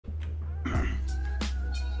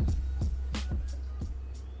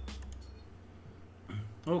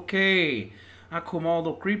Okay,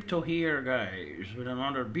 Akumaldo Crypto here, guys, with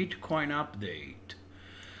another Bitcoin update.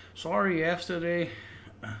 Sorry, yesterday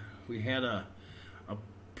we had a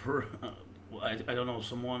per, I don't know,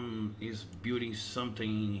 someone is building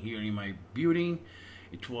something here in my building.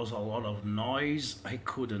 It was a lot of noise. I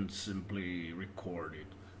couldn't simply record it.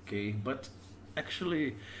 Okay, but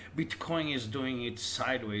actually, Bitcoin is doing its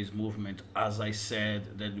sideways movement as I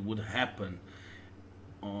said that would happen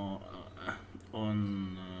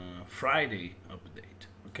on Friday update.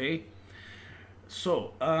 Okay,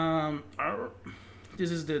 so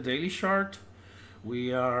this is the daily chart.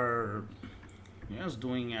 We are yes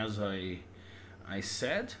doing as I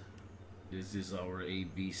said. This is our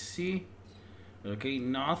ABC. Okay,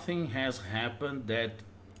 nothing has happened that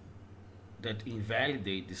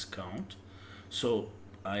invalidate this count. So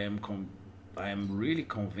I am really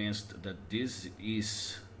convinced that this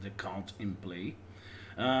is the count in play.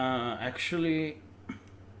 Actually, I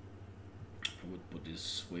would put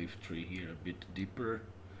this wave tree here a bit deeper.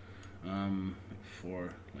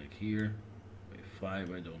 For like here, wave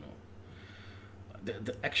 5, I don't know.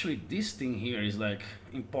 Actually, this thing here is like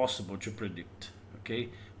impossible to predict. Okay,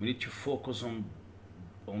 we need to focus on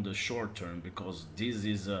the short term because this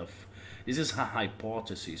is a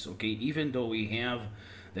hypothesis. Okay, even though we have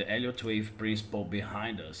the Elliott wave principle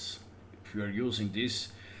behind us, if we are using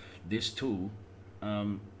this tool,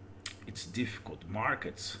 it's difficult.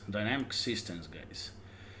 Markets, dynamic systems, guys.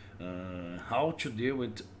 How to deal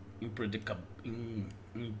with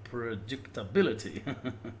unpredictability?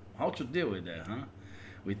 How to deal with that, huh?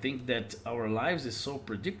 We think that our lives is so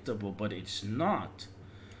predictable, but it's not.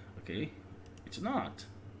 Okay, it's not.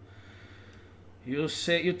 You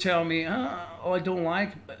tell me, oh, I don't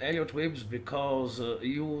like Elliott waves because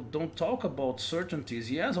you don't talk about certainties.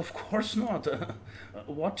 Yes, of course not.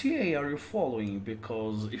 What TA are you following?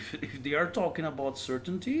 Because if they are talking about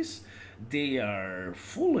certainties, they are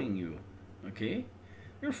fooling you. Okay,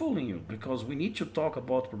 they're fooling you because we need to talk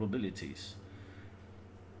about probabilities.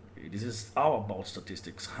 Okay, this is all about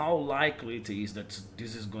statistics. How likely it is that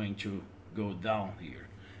this is going to go down here.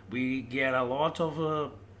 We get a lot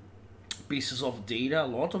of pieces of data, a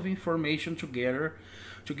lot of information together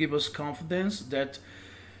to give us confidence that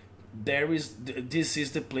this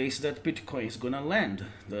is the place that Bitcoin is gonna land.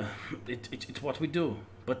 It's what we do.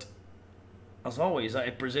 But as always,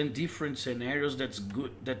 I present different scenarios. That's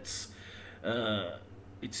good.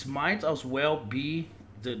 It might as well be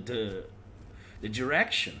the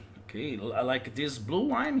direction. Okay, like this blue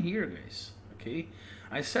line here, guys. Okay,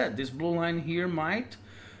 I said this blue line here might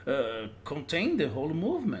contain the whole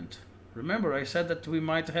movement. Remember, I said that we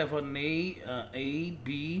might have an A,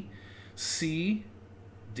 B, C,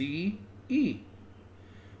 D, E.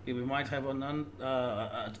 Okay, we might have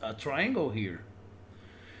a triangle here.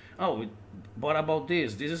 Oh, but about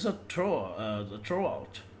this? This is a throw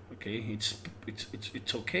out. Okay, it's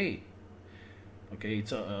okay. Okay,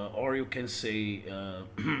 it's or you can say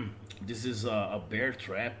this is a bear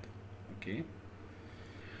trap. Okay.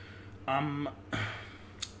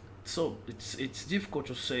 So it's difficult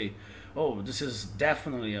to say, oh, this is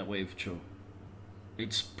definitely a wave 2.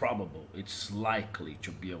 It's probable, it's likely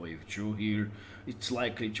to be a wave 2 here. It's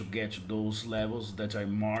likely to get to those levels that I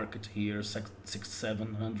marked here,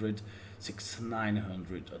 6,700,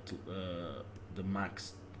 6,900 at the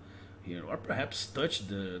max here, or perhaps touch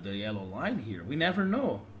the yellow line here. We never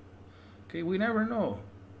know. Okay, we never know.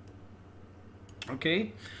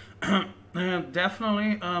 Okay,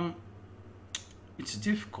 definitely it's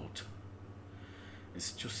difficult.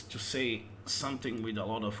 It's just to say something with a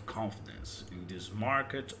lot of confidence in this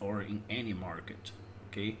market or in any market.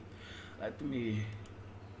 Okay, let me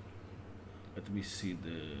see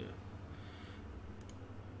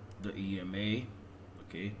the EMA.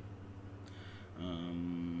 Okay,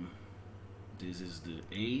 this is the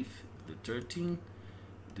 8th, the 13th.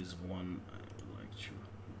 This one I would like to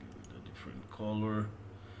give it a different color.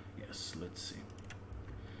 Yes, let's see.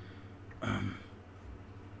 I'm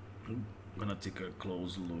gonna take a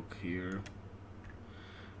close look here.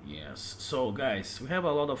 Yes, so guys, we have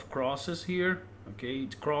a lot of crosses here. Okay,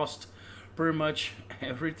 it crossed pretty much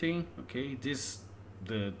everything. Okay,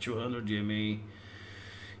 the 200 EMA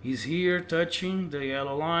is here touching the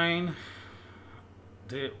yellow line.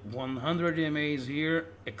 The 100 EMA is here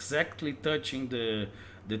exactly touching the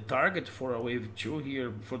target for a wave 2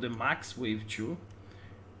 here, for the max wave 2.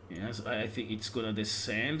 Yes, I think it's gonna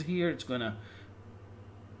descend here. It's gonna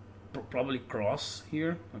probably cross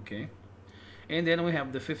here. Okay, and then we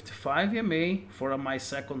have the 55 EMA for my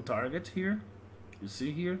second target here. You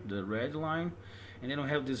see here the red line, and then we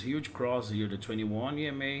have this huge cross here, the 21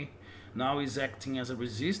 EMA. Now is acting as a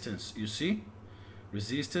resistance. You see,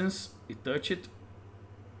 resistance, it touch it.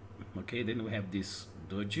 Okay, then we have this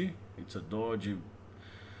doji, it's a doji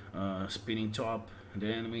spinning top.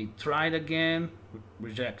 Then we tried again,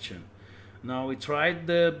 rejection. Now we tried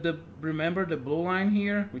the remember the blue line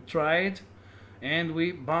here, we tried and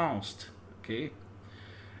we bounced. Okay,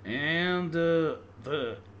 and the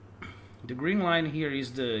green line here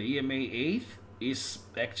is the EMA 8th, is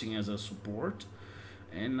acting as a support,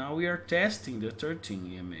 and now we are testing the 13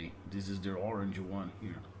 EMA. This is the orange one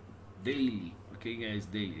here, daily. Okay guys,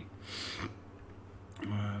 daily.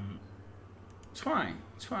 It's fine,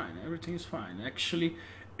 everything is fine actually.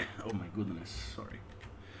 Oh my goodness, sorry.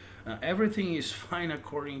 Everything is fine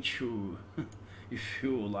according to if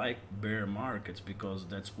you like bear markets, because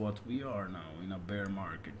that's what we are now, in a bear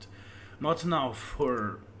market. Not now,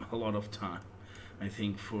 for a lot of time. I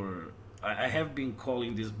think I have been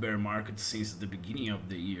calling this bear market since the beginning of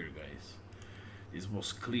the year, guys. It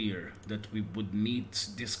was clear that we would need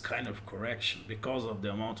this kind of correction because of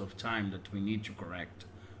the amount of time that we need to correct.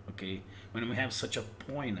 Okay, when we have such a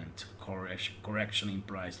poignant correction in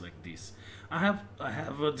price like this. I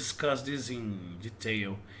have discussed this in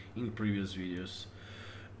detail in previous videos.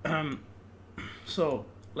 So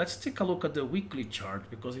let's take a look at the weekly chart,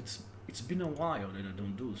 because it's been a while that I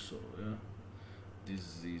don't do so. Yeah?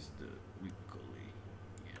 This is the weekly.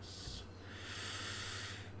 Yes.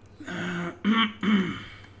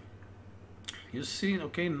 You see,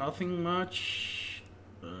 okay, nothing much.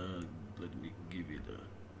 Let me give you the.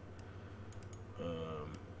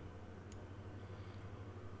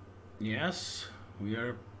 Yes, we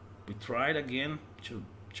tried again to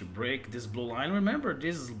break this blue line. Remember,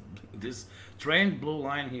 this trend blue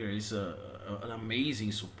line here is an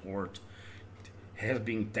amazing support. It has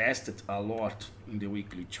been tested a lot in the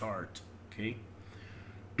weekly chart. Okay.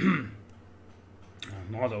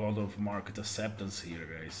 Not a lot of market acceptance here,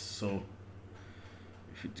 guys. So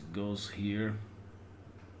if it goes here,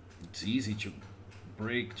 it's easy to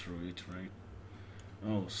break through it, right?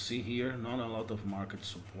 Oh, see here, not a lot of market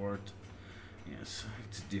support. Yes,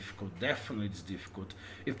 it's difficult. Definitely, it's difficult.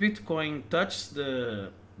 If Bitcoin touches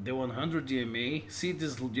the 100 EMA, see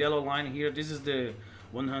this yellow line here. This is the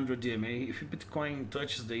 100 EMA. If Bitcoin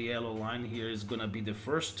touches the yellow line here, it's gonna be the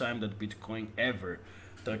first time that Bitcoin ever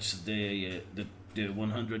touches the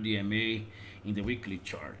 100 EMA in the weekly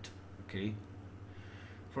chart. Okay,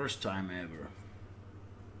 first time ever.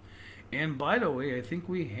 And by the way, I think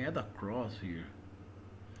we had a cross here.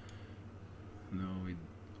 No,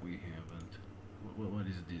 we haven't. What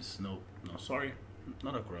is this? No, sorry,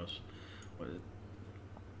 not a cross.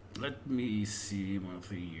 Let me see one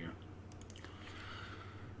thing here.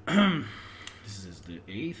 This is the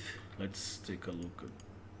 8th. Let's take a look at.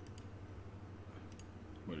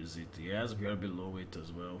 What is it? Yes, we are below it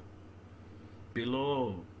as well.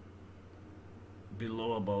 Below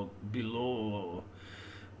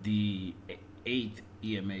the 8th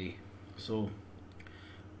EMA. So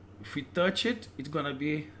if we touch it, it's gonna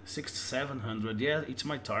be 6,700. Yeah, it's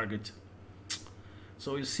my target.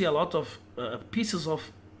 So you see a lot of pieces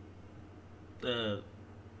of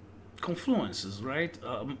confluences, right?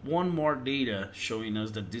 One more data showing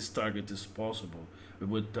us that this target is possible. We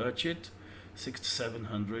would touch it,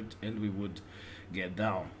 6,700, and we would get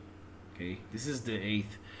down. Okay, this is the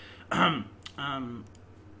 8th.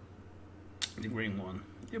 The green one.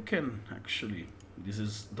 You can actually.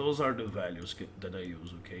 Those are the values that I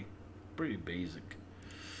use. Okay, pretty basic.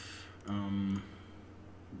 Yeah.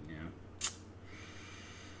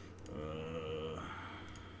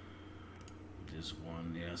 This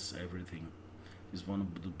one, yes, everything. This one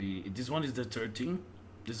would be. This one is the 13.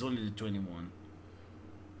 This is only the 21.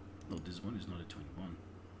 No, this one is not a 21.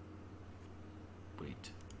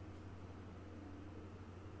 Wait.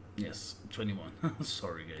 Yes, 21.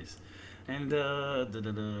 Sorry, guys. And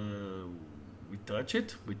we touch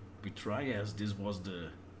it. We try, as this was the.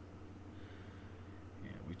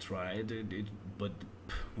 Yeah, we tried it, but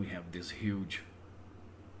we have this huge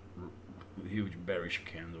bearish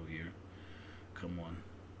candle here. Come on.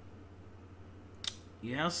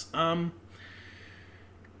 Yes.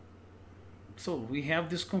 So we have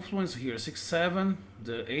this confluence here, 6-7,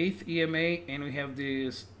 the 8th EMA, and we have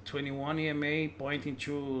this 21 EMA pointing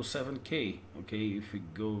to 7K. Okay, if we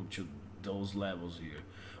go to those levels here.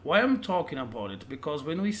 Why I'm talking about it? Because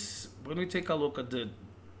when we take a look at the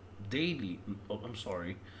daily, oh, I'm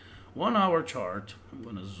sorry, 1 hour chart. I'm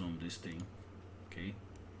gonna zoom this thing. Okay.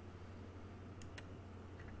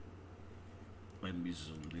 Let me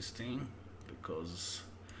zoom this thing because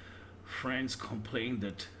friends complained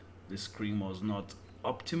that the screen was not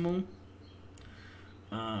optimal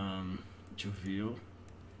to view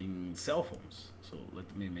in cell phones. So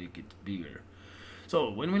let me make it bigger. So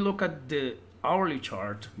when we look at the hourly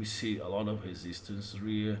chart, we see a lot of resistance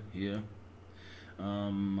here.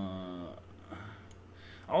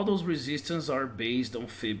 All those resistance are based on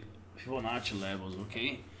Fibonacci levels,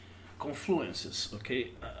 okay? Confluences,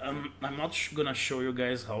 okay? I'm not gonna show you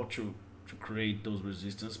guys how to create those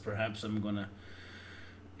resistance. Perhaps I'm gonna,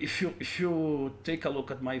 if you take a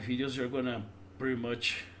look at my videos, you're gonna pretty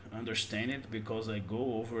much understand it, because I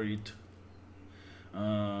go over it.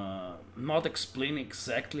 Not explain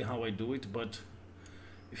exactly how I do it, but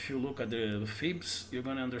if you look at the fibs, you're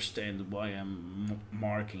gonna understand why I'm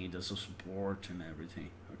marking it as a support and everything,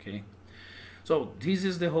 okay? So this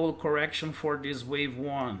is the whole correction for this wave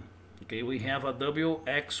 1. Okay, we have a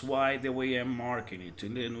WXY the way I'm marking it,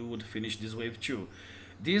 and then we would finish this wave 2.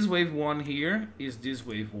 This wave 1 here is this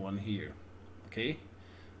wave 1 here, okay?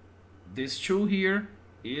 This 2 here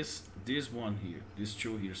is this one here, this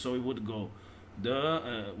 2 here. So we would go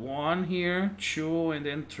the 1 here, 2, and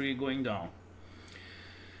then 3 going down.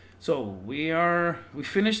 So we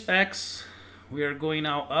finished X. We are going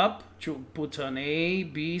now up to put an A,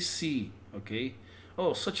 B, C. Okay.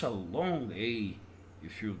 Oh, such a long A.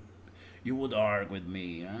 If you would argue with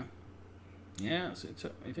me, huh? Yes,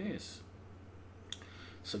 it is.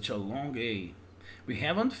 Such a long A. We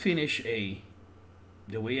haven't finished A.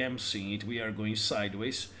 The way I'm seeing it, we are going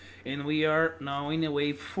sideways, and we are now in a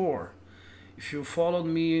wave 4. If you followed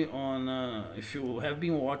me on, if you have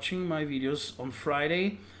been watching my videos on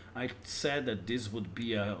Friday, I said that this would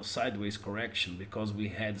be a sideways correction, because we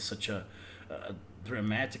had such a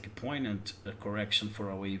dramatic, poignant correction for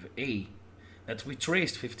a wave A that we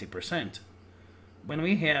traced 50%. When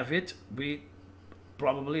we have it, we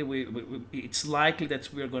probably it's likely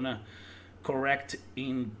that we are gonna correct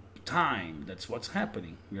in time. That's what's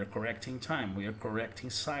happening. We are correcting time. We are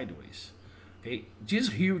correcting sideways. Okay, this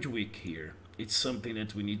huge wick here, it's something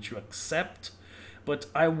that we need to accept, but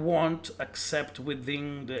I won't accept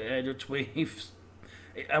within the Elliott waves.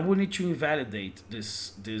 I will need to invalidate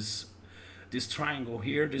this triangle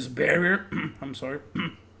here, this barrier. I'm sorry.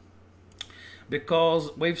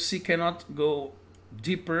 Because wave C cannot go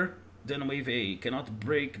deeper than wave A, cannot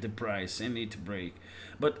break the price, and it break.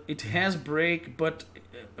 But it has break, but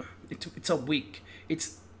it's a wick.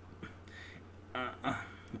 It's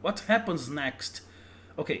what happens next?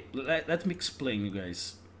 Okay, let me explain, you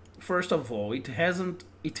guys. First of all, it hadn't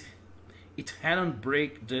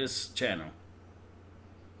break this channel.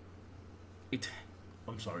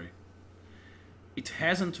 I'm sorry. It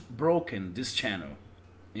hasn't broken this channel.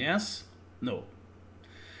 Yes? No.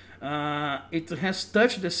 It has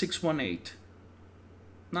touched the 618.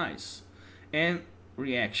 Nice. And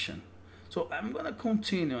reaction. So I'm gonna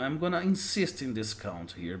continue. I'm gonna insist in this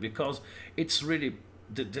count here, because it's really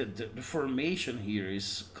the formation here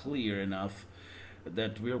is clear enough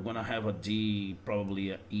that we're gonna have a D, probably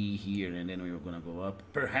a E here, and then we're gonna go up.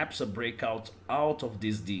 Perhaps a breakout out of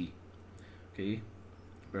this D. Okay,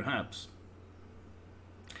 perhaps.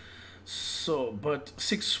 So, but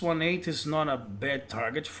 618 is not a bad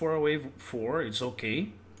target for a wave 4. It's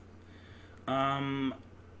okay. And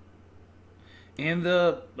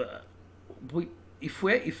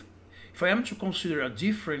if I am to consider a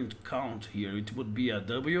different count here, it would be a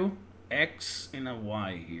W, X, and a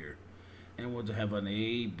Y here, and would have an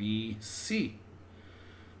A, B, C.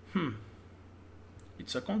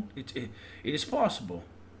 It is possible.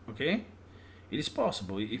 Okay, it is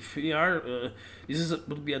possible. If we are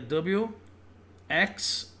would be a W,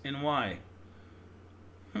 X, and Y.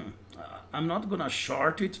 I'm not gonna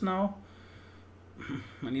short it now.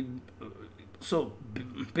 I need so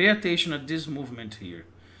pay attention at this movement here.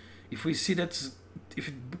 If we see that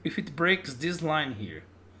if it breaks this line here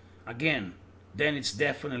again, then it's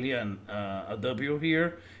definitely a W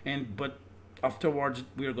here, but afterwards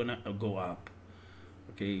we're gonna go up.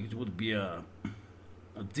 Okay, it would be a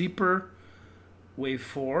deeper wave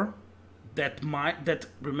 4 that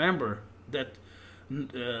remember that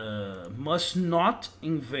must not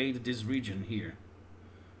invade this region here.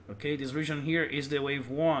 Okay, this region here is the wave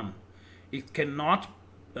 1. It cannot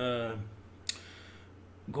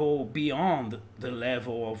go beyond the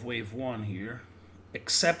level of wave 1 here,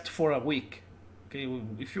 except for a wick. Okay,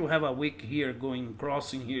 if you have a wick here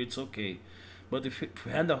crossing here, it's okay. But if it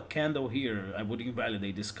had a candle here, I would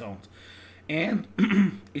invalidate this count, and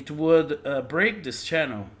it would break this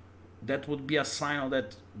channel. That would be a sign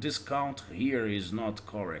that this count here is not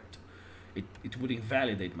correct. It would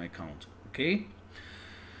invalidate my count. Okay.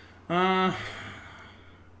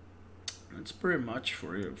 That's pretty much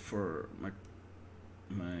for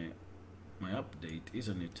my update,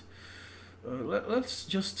 isn't it? Let's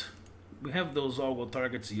just, we have those algo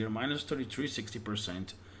targets here, minus 33,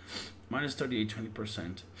 60%. minus 38,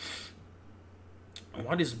 20%.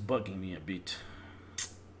 What is bugging me a bit?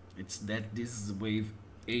 It's that this wave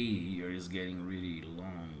A here is getting really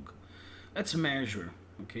long. Let's measure.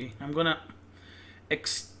 Okay, I'm gonna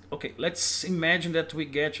okay, let's imagine that we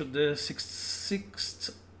get to the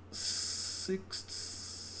sixth,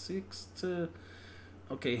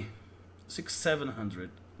 okay, 700.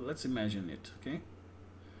 Let's imagine it. Okay,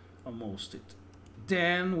 almost it.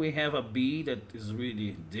 Then we have a B that is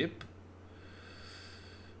really deep.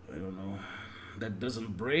 I don't know, that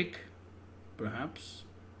doesn't break, perhaps.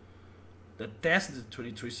 That tests the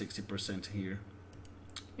 2360% here.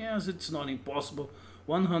 Yes, it's not impossible.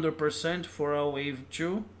 100% for a wave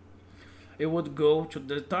 2. It would go to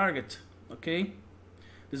the target. Okay,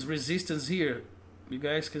 this resistance here, you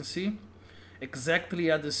guys can see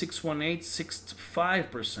exactly at the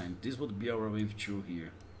 61865%. This would be our wave 2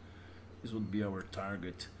 here. This would be our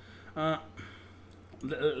target.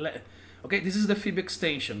 Okay, this is the fib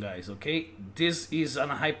extension, guys. Okay, this is a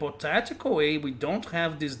hypothetical way. We don't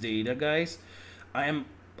have this data, guys. I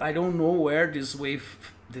don't know where this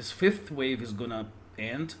wave, this fifth wave, is gonna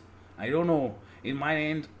end. I don't know. It might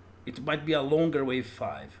end. It might be a longer wave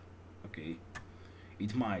 5. Okay,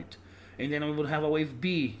 it might, and then we will have a wave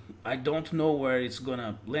B. I don't know where it's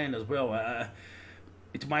gonna land as well.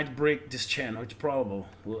 It might break this channel. It's probable.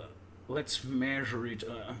 Let's measure it.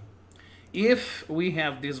 If we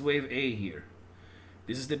have this wave A here,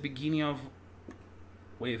 this is the beginning of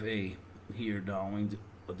wave A here down in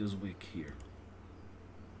this week here.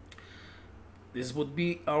 This would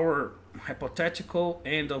be our hypothetical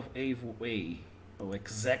end of wave A. Oh,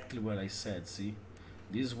 exactly what I said. See,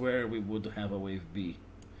 this is where we would have a wave B.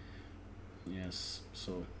 Yes,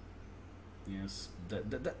 so yes,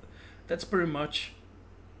 that's pretty much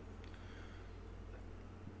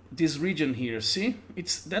this region here. See,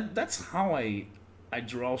 it's that's how I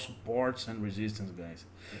draw supports and resistance, guys.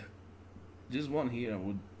 This one here I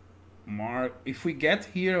would mark. If we get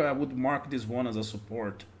here, I would mark this one as a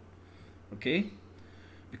support. Okay,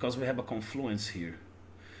 because we have a confluence here.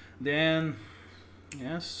 Then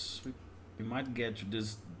yes, we might get to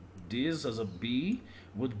this as a B,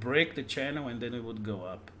 would break the channel, and then it would go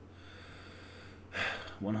up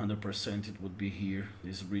 100%. It would be here,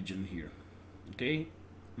 this region here. Okay,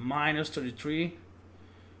 minus 33,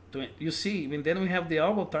 you see, and then we have the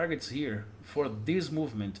elbow targets here for this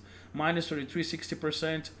movement, minus 33,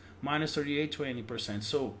 60%, minus 38, 20%.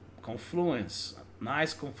 So confluence,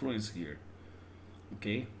 nice confluence here.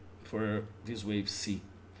 Okay, for this wave C.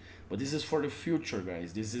 But this is for the future,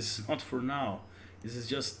 guys. This is not for now. This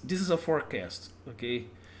is a forecast. Okay,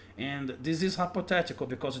 and this is hypothetical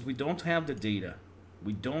because we don't have the data.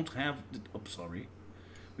 We don't have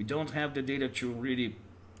we don't have the data to really.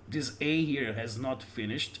 This A here has not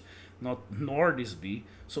finished, nor this B.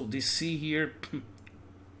 So this C here,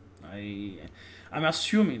 I'm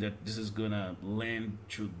assuming that this is gonna land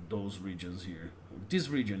to those regions here. This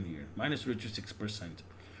region here, minus 36%.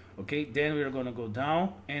 Okay, then we're gonna go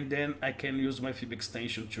down, and then I can use my fib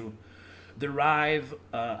extension to derive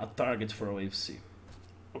a target for a wave C.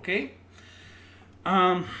 Okay,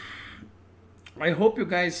 I hope you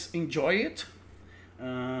guys enjoy it.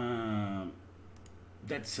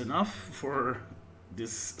 That's enough for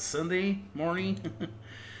this Sunday morning.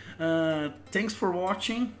 Thanks for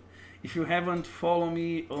watching. If you haven't followed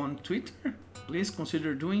me on Twitter, please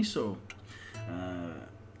consider doing so.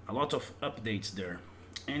 A lot of updates there.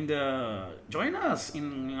 And join us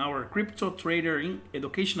in our Crypto Trader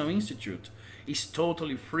Educational Institute. It's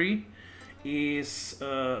totally free. We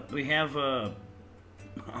have a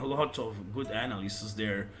lot of good analysts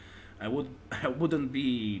there. I would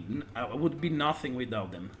be nothing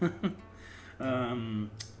without them.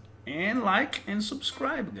 And like and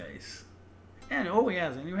subscribe, guys. And oh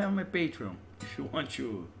yes, and you have my Patreon if you want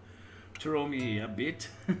to throw me a bit.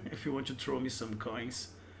 If you want to throw me some coins,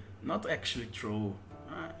 not actually throw.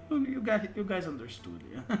 You guys understood.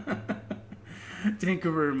 Yeah? Thank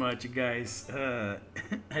you very much, guys.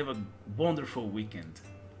 Have a wonderful weekend.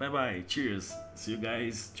 Bye bye. Cheers. See you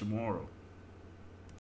guys tomorrow.